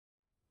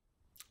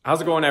How's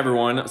it going,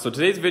 everyone? So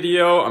today's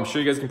video, I'm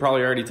sure you guys can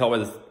probably already tell by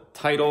the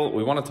title,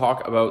 we want to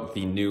talk about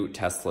the new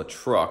Tesla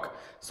truck.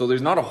 So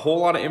there's not a whole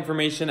lot of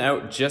information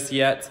out just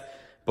yet,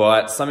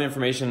 but some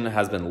information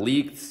has been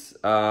leaked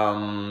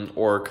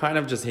or kind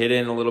of just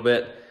hidden a little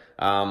bit.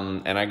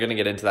 And I'm going to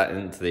get into that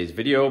in today's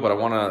video, but I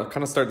want to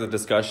kind of start the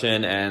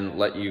discussion and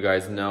let you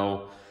guys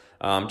know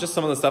just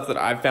some of the stuff that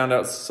I've found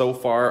out so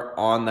far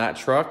on that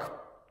truck.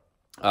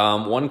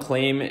 One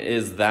claim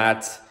is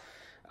that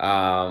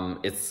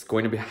it's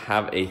going to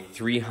have a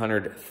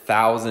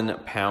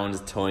 300,000 pounds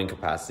towing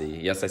capacity.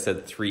 Yes, I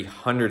said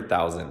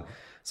 300,000.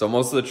 So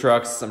most of the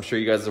trucks, I'm sure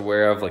you guys are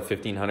aware of, like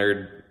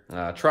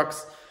 1,500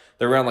 trucks,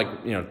 they're around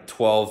like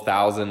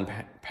 12,000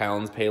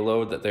 pounds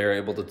payload that they're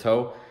able to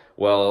tow.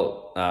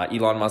 Well,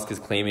 Elon Musk is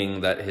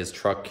claiming that his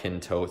truck can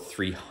tow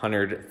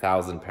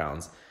 300,000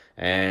 pounds.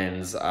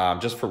 And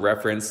just for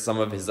reference, some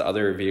of his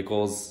other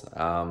vehicles,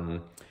 the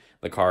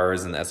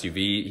cars and the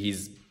SUV,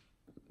 he's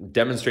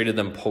demonstrated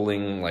them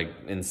pulling like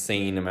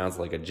insane amounts,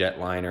 like a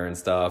jetliner and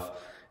stuff,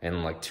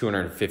 and like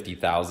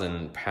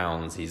 250,000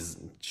 pounds he's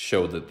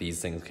showed that these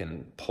things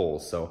can pull.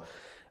 So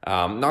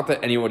not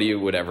that anybody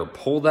would ever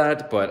pull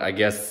that, but I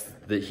guess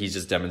that he's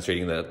just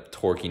demonstrating the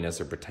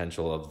torquiness or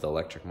potential of the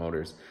electric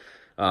motors.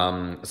 So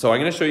I'm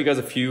going to show you guys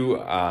a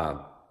few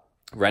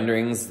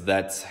renderings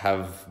that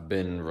have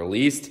been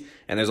released,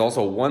 and there's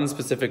also one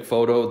specific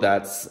photo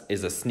that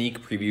is a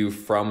sneak preview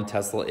from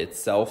Tesla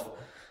itself.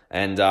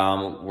 And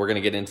we're going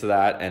to get into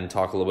that and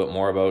talk a little bit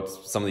more about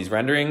some of these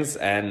renderings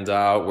and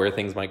where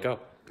things might go.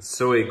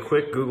 So a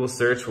quick Google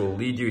search will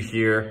lead you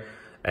here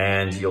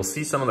and you'll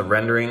see some of the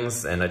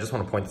renderings. And I just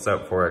want to point this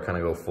out before I kind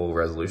of go full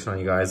resolution on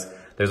you guys.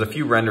 There's a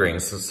few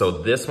renderings. So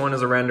this one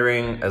is a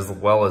rendering as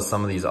well as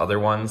some of these other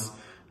ones.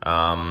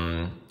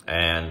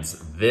 And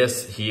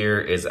this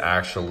here is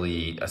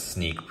actually a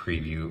sneak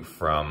preview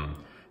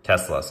from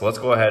Tesla. So let's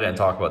go ahead and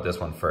talk about this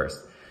one first.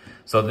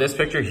 So this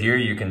picture here,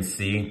 you can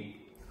see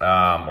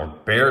or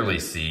barely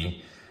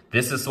see,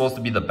 this is supposed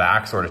to be the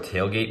back sort of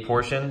tailgate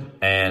portion,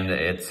 and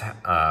it's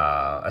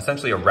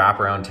essentially a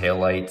wraparound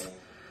taillight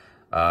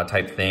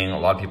type thing. A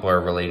lot of people are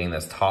relating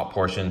this top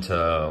portion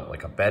to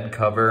like a bed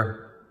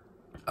cover,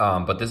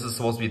 but this is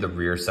supposed to be the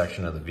rear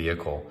section of the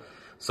vehicle.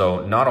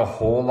 So not a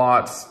whole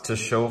lot to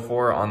show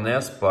for on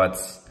this, but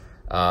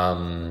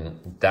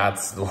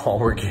that's all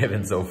we're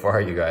given so far,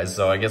 you guys.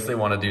 So I guess they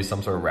want to do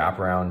some sort of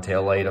wraparound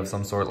taillight of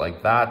some sort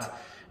like that,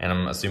 and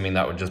I'm assuming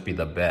that would just be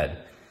the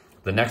bed.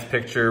 The next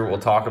picture we'll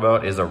talk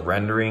about is a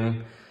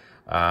rendering.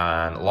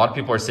 And a lot of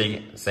people are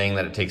saying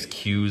that it takes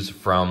cues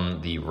from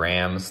the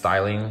Ram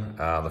styling.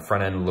 The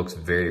front end looks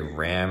very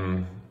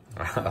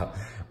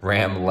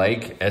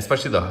Ram-like,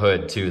 especially the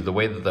hood too. The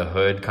way that the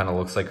hood kind of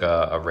looks like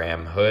a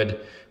Ram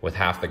hood with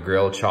half the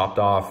grille chopped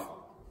off.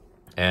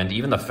 And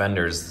even the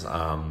fenders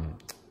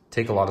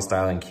take a lot of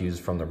styling cues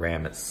from the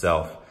Ram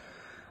itself.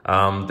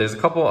 There's a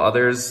couple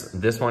others.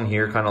 This one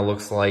here kind of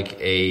looks like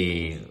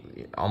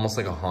almost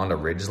like a Honda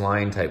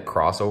Ridgeline type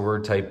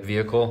crossover type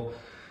vehicle.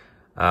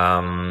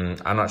 I'm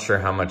not sure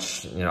how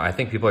much, I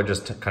think people are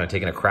just kind of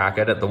taking a crack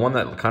at it. The one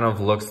that kind of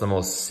looks the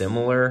most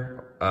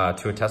similar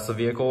to a Tesla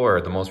vehicle,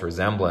 or the most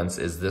resemblance,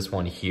 is this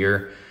one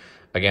here.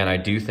 Again, I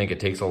do think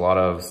it takes a lot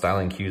of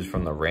styling cues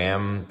from the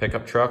Ram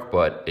pickup truck,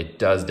 but it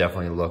does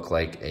definitely look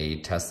like a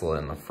Tesla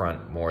in the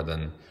front more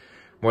than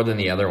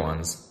the other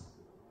ones.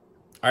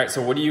 All right,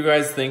 so what do you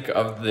guys think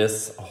of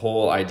this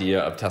whole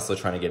idea of Tesla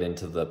trying to get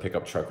into the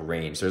pickup truck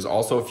range? There's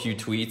also a few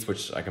tweets,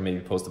 which I can maybe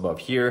post above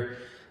here,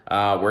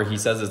 where he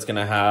says it's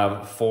gonna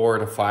have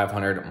 400 to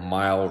 500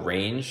 mile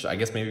range. I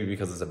guess maybe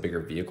because it's a bigger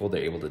vehicle,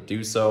 they're able to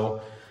do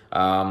so.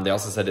 They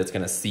also said it's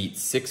gonna seat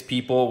 6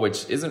 people,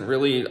 which isn't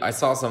really, I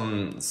saw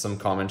some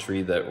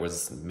commentary that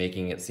was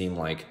making it seem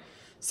like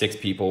 6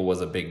 people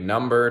was a big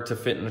number to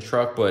fit in a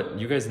truck, but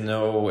you guys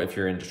know, if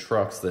you're into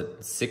trucks,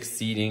 that 6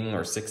 seating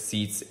or 6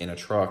 seats in a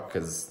truck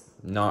is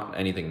not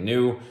anything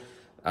new.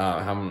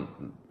 How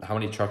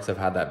many trucks have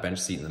had that bench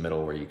seat in the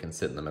middle where you can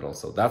sit in the middle?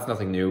 So that's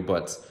nothing new,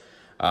 but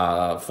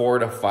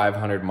 400 to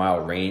 500 mile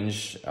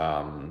range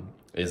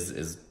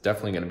is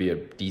definitely going to be a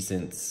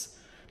decent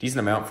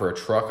amount for a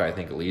truck, I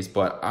think, at least.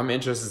 But I'm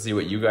interested to see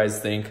what you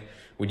guys think.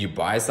 Would you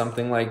buy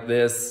something like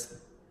this?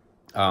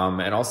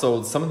 And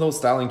also some of those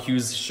styling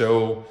cues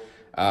show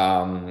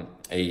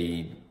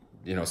a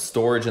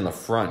storage in the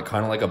front,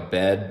 kind of like a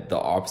bed the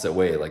opposite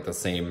way, like the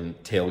same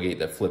tailgate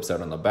that flips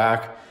out on the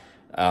back,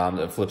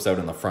 that flips out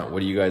in the front. What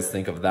do you guys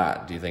think of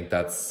that? Do you think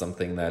that's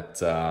something that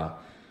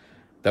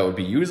that would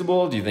be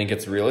usable? Do you think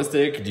it's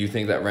realistic? Do you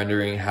think that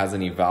rendering has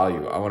any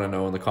value? I want to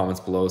know in the comments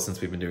below, since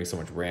we've been doing so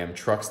much Ram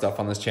truck stuff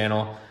on this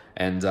channel.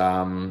 And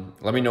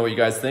let me know what you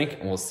guys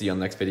think, and we'll see you on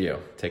the next video.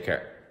 Take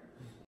care.